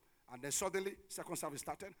doubled. And then suddenly, second service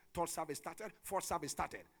started, third service started, fourth service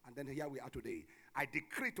started. And then here we are today. I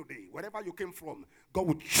decree today, wherever you came from, God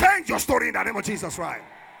will change your story in the name of Jesus Christ.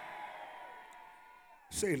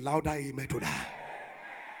 Say louder amen to that.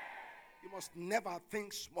 You must never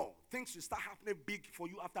think small. Things will start happening big for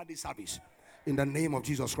you after this service. In the name of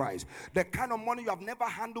Jesus Christ. The kind of money you have never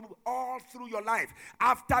handled all through your life.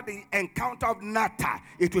 After the encounter of Nata,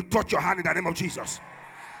 it will touch your hand in the name of Jesus.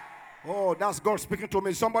 Oh, that's God speaking to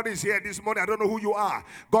me. Somebody is here this morning. I don't know who you are.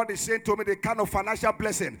 God is saying to me the kind of financial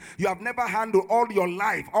blessing you have never handled all your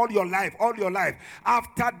life.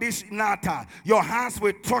 After this Nata, your hands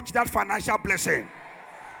will touch that financial blessing.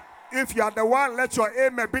 If you are the one, let your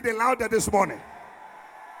amen be the louder this morning.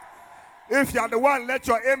 If you are the one, let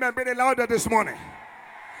your amen be the louder this morning.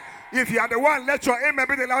 If you are the one, let your amen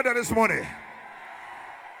be the louder this morning.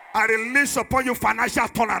 I release upon you financial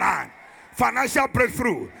turnaround, financial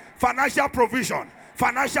breakthrough, financial provision,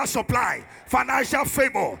 financial supply, financial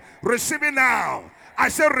favor. Receive it now. I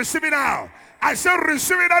say receive it now. I say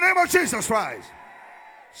receive it in the name of Jesus Christ.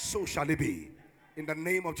 So shall it be. In the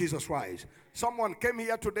name of Jesus Christ. Someone came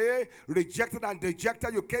here today rejected and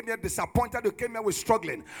dejected. You came here disappointed. You came here with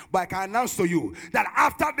struggling. But I can announce to you that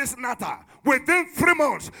after this matter, within 3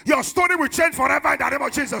 months, your story will change forever in the name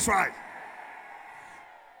of Jesus Christ.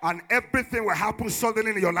 And everything will happen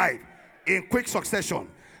suddenly in your life in quick succession.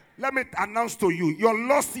 Let me announce to you, your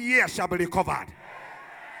lost year shall be recovered.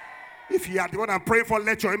 If you are the one I'm praying for,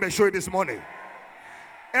 let your image show you this morning.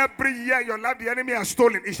 Every year your life the enemy has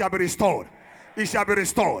stolen, it shall be restored. It shall be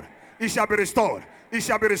restored. It shall be restored. It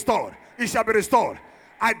shall be restored. It shall be restored.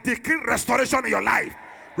 I decree restoration in your life,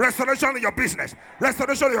 restoration in your business,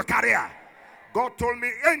 restoration in your career. God told me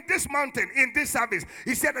in this mountain, in this service,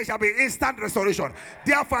 He said there shall be instant restoration.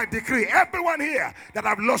 Therefore, I decree everyone here that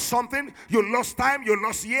have lost something, you lost time, you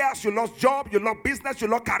lost years, you lost job, you lost business, you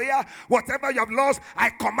lost career, whatever you have lost,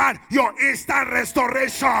 I command your instant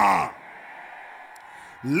restoration.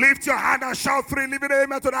 Lift your hand and shout 3 living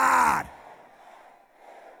amen to that.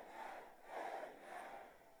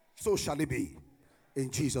 So shall it be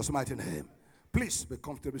in Jesus' mighty name. Please be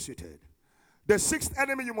comfortably seated. The 6th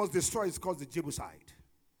enemy you must destroy is called the Jebusite.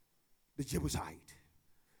 The Jebusite.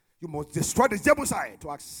 You must destroy the Jebusite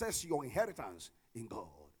to access your inheritance in God.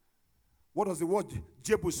 What does the word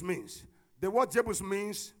Jebus means? The word Jebus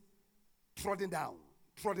means trodden down.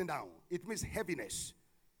 Trodden down. It means heaviness.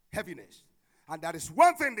 Heaviness. And that is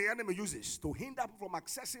one thing the enemy uses to hinder people from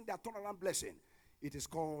accessing their turnaround blessing. It is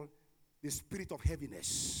called the spirit of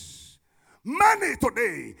heaviness. Many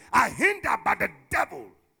today are hindered by the devil,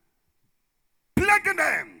 plaguing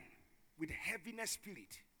them with heaviness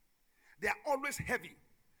spirit. They are always heavy,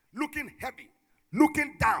 looking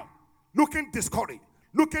down, looking discouraged,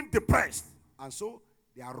 looking depressed. And so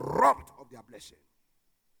they are robbed of their blessing.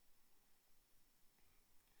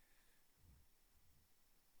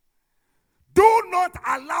 Do not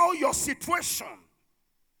allow your situation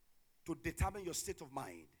to determine your state of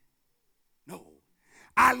mind. No.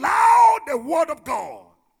 Allow the word of God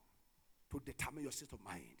to determine your state of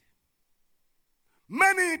mind.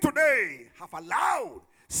 Many today have allowed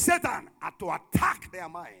Satan to attack their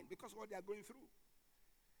mind because of what they are going through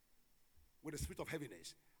with the spirit of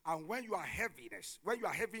heaviness. And when you are heavy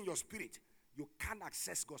in your spirit, you can't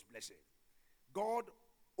access God's blessing. God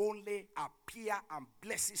only appears and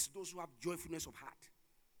blesses those who have joyfulness of heart.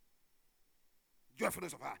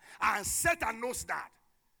 Joyfulness of heart. And Satan knows that.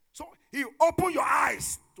 So he open your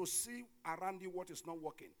eyes to see around you what is not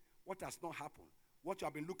working, what has not happened, what you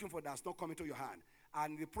have been looking for that has not come into your hand.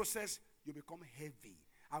 And in the process, you become heavy.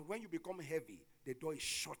 And when you become heavy, the door is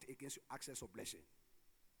shut against your access of blessing.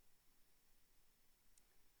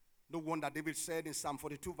 No wonder David said in Psalm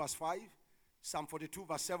 42 verse 5, Psalm 42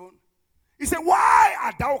 verse 7, he said, why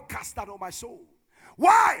art thou cast down, O my soul?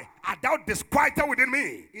 Why art thou disquieted within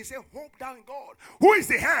me? He said, hope thou in God, who is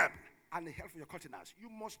the help and the help of your countenance. You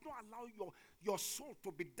must not allow your soul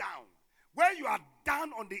to be down. When you are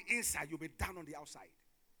down on the inside, you'll be down on the outside.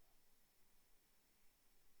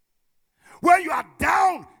 When you are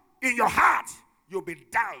down in your heart, you'll be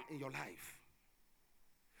down in your life.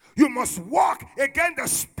 You must walk against the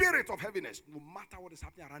spirit of heaviness. No matter what is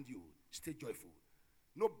happening around you, stay joyful.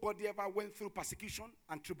 Nobody ever went through persecution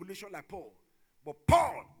and tribulation like Paul. But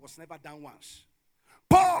Paul was never down once.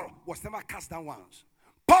 Paul was never cast down once.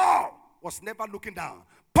 Paul was never looking down.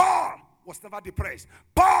 Paul was never depressed.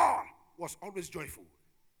 Paul was always joyful.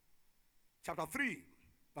 Chapter 3,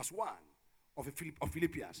 verse 1 of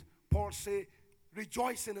Philippians. Paul said,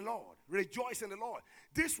 rejoice in the Lord. Rejoice in the Lord.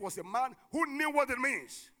 This was a man who knew what it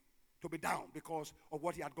means to be down because of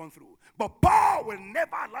what he had gone through. But Paul will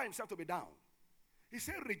never allow himself to be down. He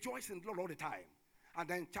said, rejoice in the Lord all the time. And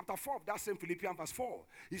then chapter 4 of that same Philippians verse 4,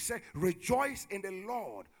 he said, rejoice in the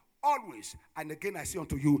Lord always. And again I say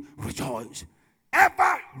unto you, rejoice.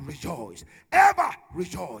 Ever rejoice. Ever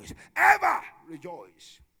rejoice. Ever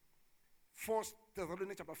rejoice. 1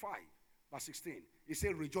 Thessalonians chapter 5 verse 16, he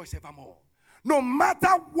said, rejoice evermore. No matter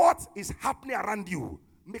what is happening around you,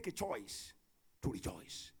 make a choice to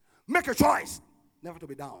rejoice. Make a choice never to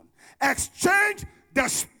be down. Exchange the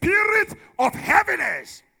spirit of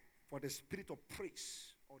heaviness for the spirit of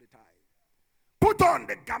praise all the time. Put on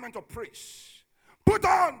the garment of praise. Put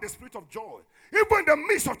on the spirit of joy. Even in the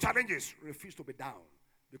midst of challenges, refuse to be down.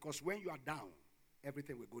 Because when you are down,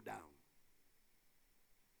 everything will go down.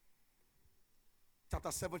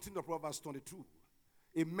 Chapter 17 of Proverbs 22.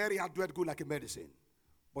 A merry heart doeth good like a medicine,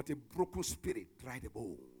 but a broken spirit dry the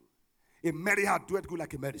bone. A merry heart doeth good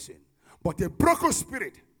like a medicine, but a broken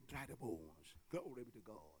spirit dry the bones. Glory be to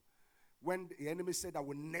God. When the enemy said I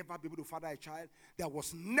will never be able to father a child, there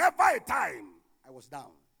was never a time I was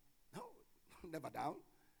down. No, never down.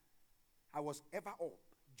 I was ever up,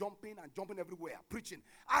 jumping everywhere, preaching,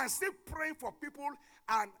 and still praying for people.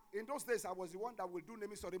 And in those days, I was the one that will do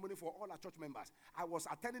naming ceremony for all our church members. I was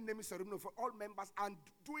attending naming ceremony for all members and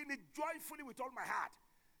doing it joyfully with all my heart,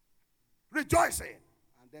 rejoicing.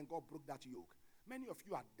 And then God broke that yoke. Many of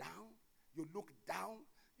you are down. You look down.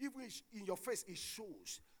 Even in your face, it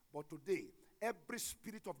shows. But today, every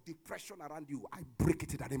spirit of depression around you, I break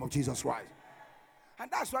it in the name of Jesus Christ. And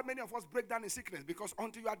that's why many of us break down in sickness. Because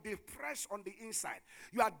until you are depressed on the inside,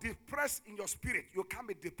 you are depressed in your spirit, you can't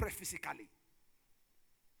be depressed physically.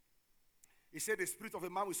 He said the spirit of a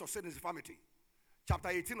man will sustain his infirmity. Chapter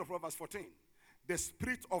 18 of Proverbs 14. The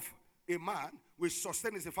spirit of a man will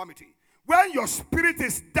sustain his infirmity. When your spirit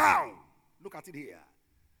is down, look at it here,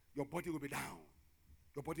 your body will be down.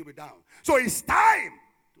 Your body will be down. So it's time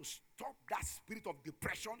to stop that spirit of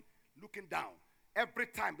depression looking down. Every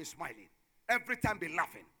time be smiling. Every time be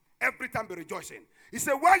laughing. Every time be rejoicing. He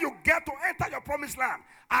said, when you get to enter your promised land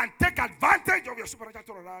and take advantage of your supernatural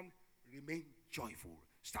turnaround, remain joyful.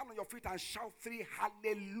 Stand on your feet and shout 3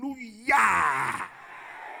 hallelujah.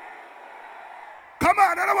 Come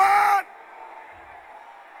on, everyone.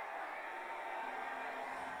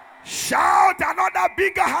 Shout another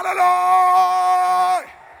bigger hallelujah.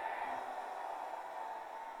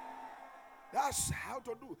 That's how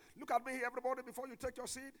to do. Look at me here, everybody, before you take your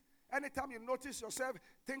seat. Anytime you notice yourself,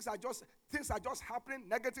 things are just happening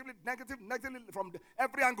negatively from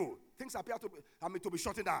every angle. Things appear to be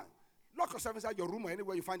shutting down. Lock yourself inside your room or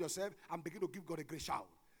anywhere you find yourself and begin to give God a great shout.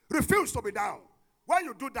 Refuse to be down. When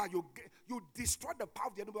you do that, you destroy the power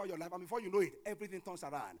of the enemy of your life, and before you know it, everything turns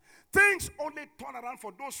around. Things only turn around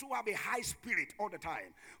for those who have a high spirit all the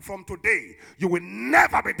time. From today, you will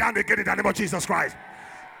never be down again in the name of Jesus Christ.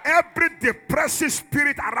 Every depressive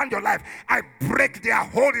spirit around your life, I break their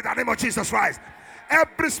hold in the name of Jesus Christ.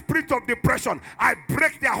 Every spirit of depression, I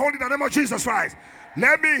break their hold in the name of Jesus Christ.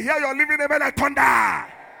 Let me hear your living amen like thunder.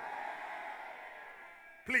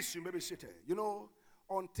 Please, you may be seated. You know,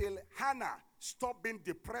 until Hannah stopped being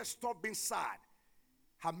depressed, stopped being sad,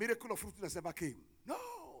 her miracle of fruitfulness never came. No.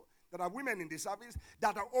 There are women in the service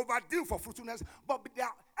that are overdue for fruitfulness, but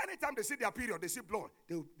anytime they see their period, they see blood,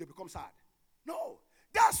 they become sad. No.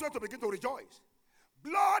 That's where to begin to rejoice.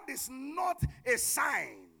 Blood is not a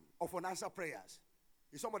sign of unanswered prayers.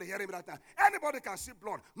 Is somebody hearing me right now? Anybody can see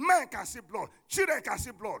blood. Men can see blood. Children can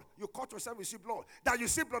see blood. You cut yourself, you see blood. That you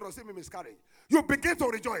see blood doesn't mean miscarriage. You begin to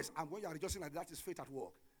rejoice. And when you are rejoicing like that, is faith at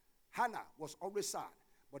work. Hannah was always sad.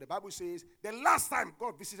 But the Bible says, the last time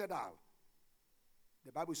God visited her,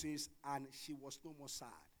 the Bible says, and she was no more sad.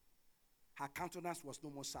 Her countenance was no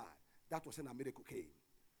more sad. That was when a miracle came.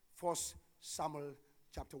 1 Samuel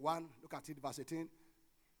chapter 1, look at it, verse 18.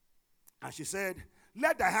 And she said,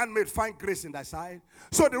 let thy handmaid find grace in thy sight.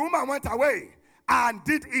 So the woman went away and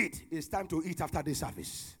did eat. It's time to eat after this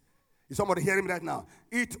service. Is somebody hearing me right now?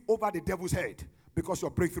 Eat over the devil's head, because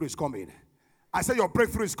your breakthrough is coming. I say your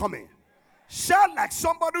breakthrough is coming. Shout like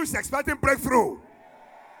somebody who's expecting breakthrough.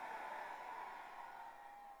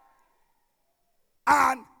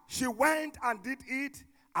 And she went and did eat,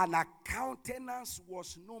 and her countenance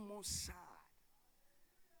was no more sad.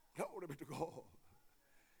 Glory be to God.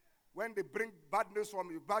 When they bring bad news from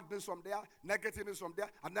there, negative news from there,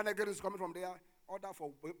 and then negative news coming from there, order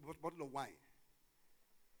for a bottle of wine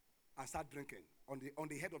and start drinking on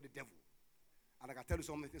the head of the devil. And I can tell you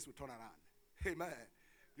something, things will turn around. Amen.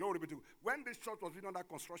 Glory be to God. When this church was being under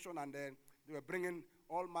construction, and then they were bringing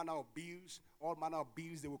all manner of bills,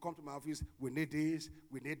 they will come to my office. We need this,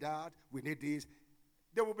 we need that, we need this.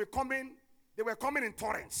 They were coming in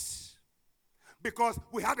torrents, because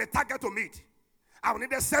we had a target to meet. I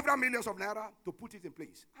needed several millions of naira to put it in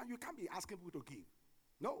place. And you can't be asking people to give.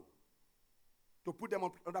 No. To put them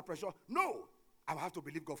under pressure. No. I will have to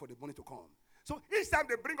believe God for the money to come. So each time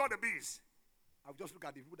they bring all the bills, I'll just look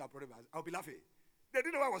at the people that brought it. I'll be laughing. They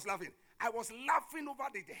didn't know why I was laughing. I was laughing over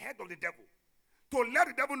the head of the devil, to let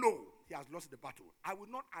the devil know he has lost the battle. I will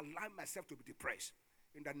not allow myself to be depressed.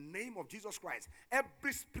 In the name of Jesus Christ,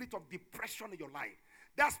 every spirit of depression in your life,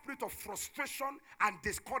 that spirit of frustration and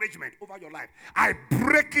discouragement over your life, I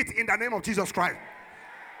break it in the name of Jesus Christ.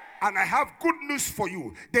 And I have good news for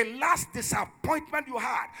you. The last disappointment you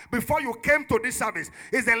had before you came to this service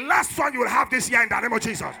is the last one you will have this year in the name of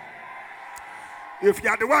Jesus. If you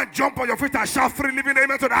are the one, jump on your feet and shout free living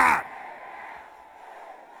amen to that.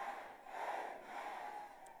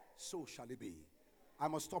 So shall it be. I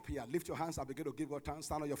must stop here. Lift your hands and begin to give God thanks.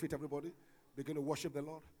 Stand on your feet, everybody. Begin to worship the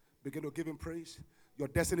Lord. Begin to give him praise. Your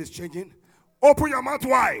destiny is changing. Open your mouth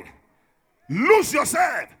wide. Lose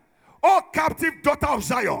yourself. Oh, captive daughter of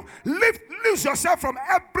Zion. Lose yourself from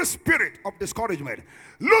every spirit of discouragement.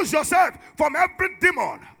 Lose yourself from every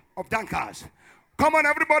demon of downcast. Come on,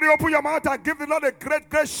 everybody, open your mouth and give the Lord a great,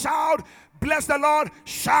 great shout. Bless the Lord.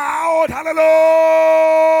 Shout, hallelujah.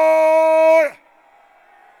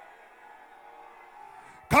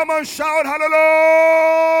 Come on, shout,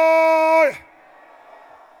 hallelujah.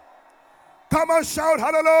 Come on, shout,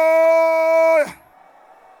 hallelujah.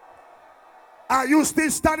 Are you still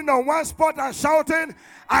standing on one spot and shouting?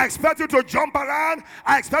 I expect you to jump around.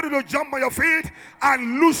 I expect you to jump on your feet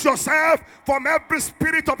and loose yourself from every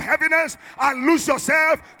spirit of heaviness, and loose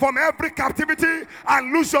yourself from every captivity,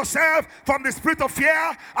 and loose yourself from the spirit of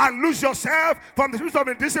fear, and loose yourself from the spirit of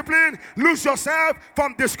indiscipline, loose yourself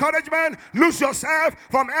from discouragement, loose yourself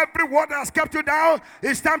from every word that has kept you down.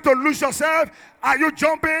 It's time to loose yourself. Are you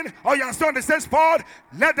jumping or you are still on the same spot?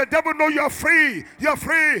 Let the devil know you're free. You're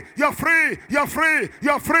free. You're free. You're free.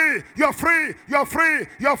 You're free. You're free. You're free.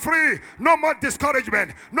 You're free. No more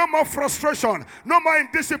discouragement. No more frustration. No more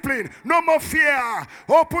indiscipline. No more fear.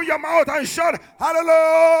 Open your mouth and shout,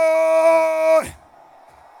 hallelujah.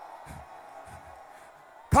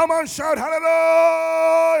 Come on, shout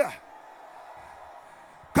hallelujah.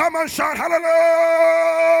 Come on, shout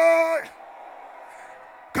hallelujah.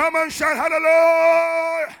 Come on, shout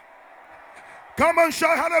hallelujah. Come on,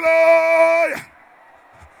 shout hallelujah.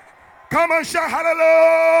 Come on, shout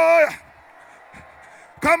hallelujah.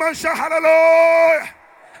 Come on, shout hallelujah.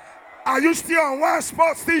 Are you still on one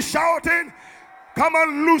spot, still shouting? Come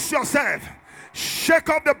on, loose yourself. Shake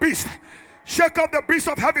off the beast. Shake off the beast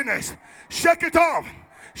of heaviness. Shake it off.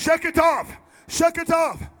 Shake it off. Shake it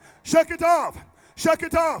off. Shake it off. Shake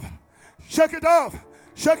it off. Shake it off.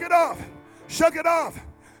 Shake it off. Shake it off.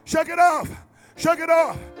 Shake it off. Shake it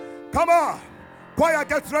off. Come on. Choir,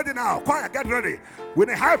 get ready now. Choir, get ready. We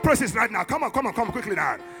need high praises right now. Come on, come on, come quickly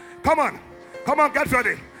now. Come on. Come on, get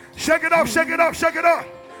ready. Shake it off, shake it off, shake it off.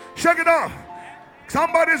 Shake it off.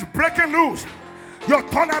 Somebody's breaking loose. Your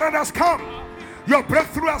turnaround has come. Your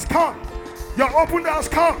breakthrough has come. Your open has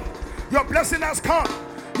come. Your blessing has come.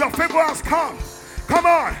 Your favor has come. Come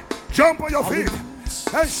on. Jump on your feet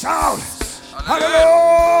and shout.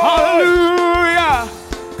 Hallelujah. Hallelujah.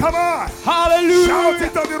 Come on. Hallelujah. Shout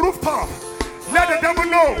it on the rooftop. Let the devil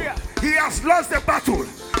know he has lost the battle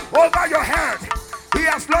over your head. He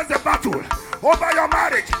has lost the battle over your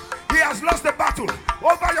marriage. He has lost the battle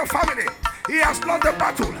over your family. He has lost the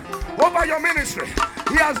battle over your ministry.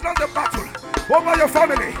 He has lost the battle over your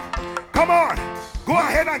family. Come on. Go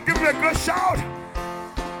ahead and give me a great shout.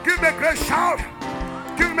 Give me a great shout.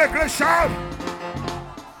 Give me a great shout.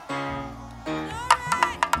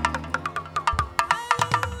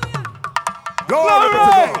 Glory be to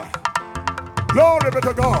God. Glory be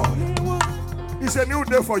to God. It's a new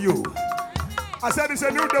day for you. I said it's a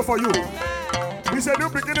new day for you. It's a new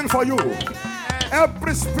beginning for you.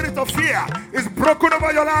 Every spirit of fear is broken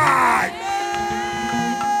over your life.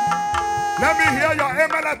 Let me hear your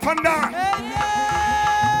amen and thunder.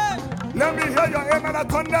 Let me hear your amen and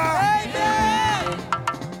thunder.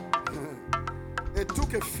 It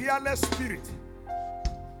took a fearless spirit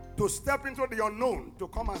to step into the unknown to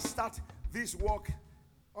come and start this work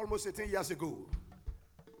almost 18 years ago.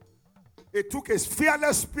 It took a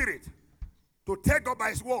fearless spirit to take God by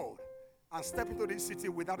his word and step into this city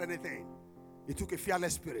without anything. It took a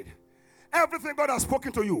fearless spirit. Everything God has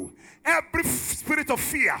spoken to you, every spirit of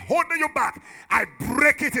fear holding you back, I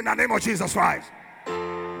break it in the name of Jesus Christ.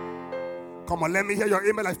 Come on, let me hear your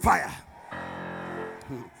amen like fire.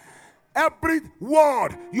 Every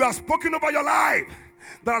word you have spoken over your life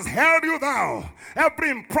that has held you down, every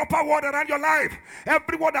improper word around your life,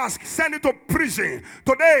 every word that has sent you to prison,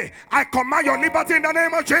 today I command your liberty in the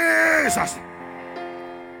name of Jesus.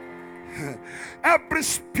 Every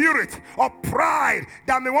spirit of pride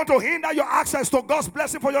that may want to hinder your access to God's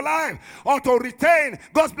blessing for your life, or to retain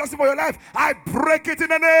God's blessing for your life, I break it in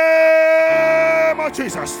the name of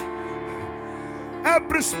Jesus.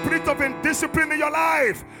 Every spirit of indiscipline in your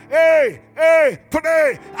life,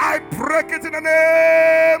 today I break it in the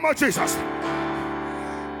name of Jesus.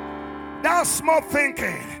 That small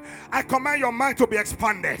thinking, I command your mind to be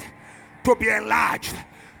expanded, to be enlarged,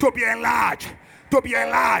 to be enlarged, to be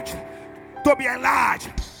enlarged, to be enlarged.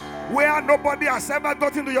 Where nobody has ever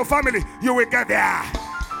got into your family, you will get there.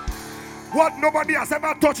 What nobody has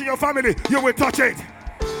ever touched in your family, you will touch it.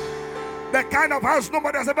 The kind of house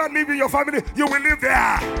nobody has ever lived in your family, you will live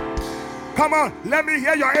there. Come on, let me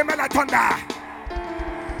hear your amen and thunder.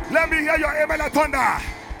 Let me hear your amen and thunder.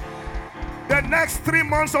 The next 3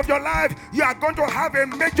 months of your life, you are going to have a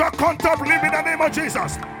major contract live in the name of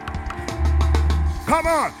Jesus. Come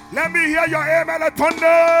on, let me hear your amen and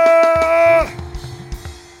thunder.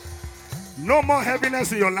 No more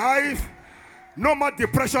heaviness in your life. No more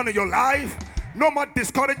depression in your life. No more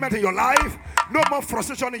discouragement in your life. No more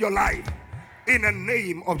frustration in your life. In the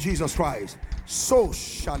name of Jesus Christ. So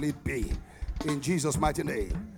shall it be. In Jesus' mighty name.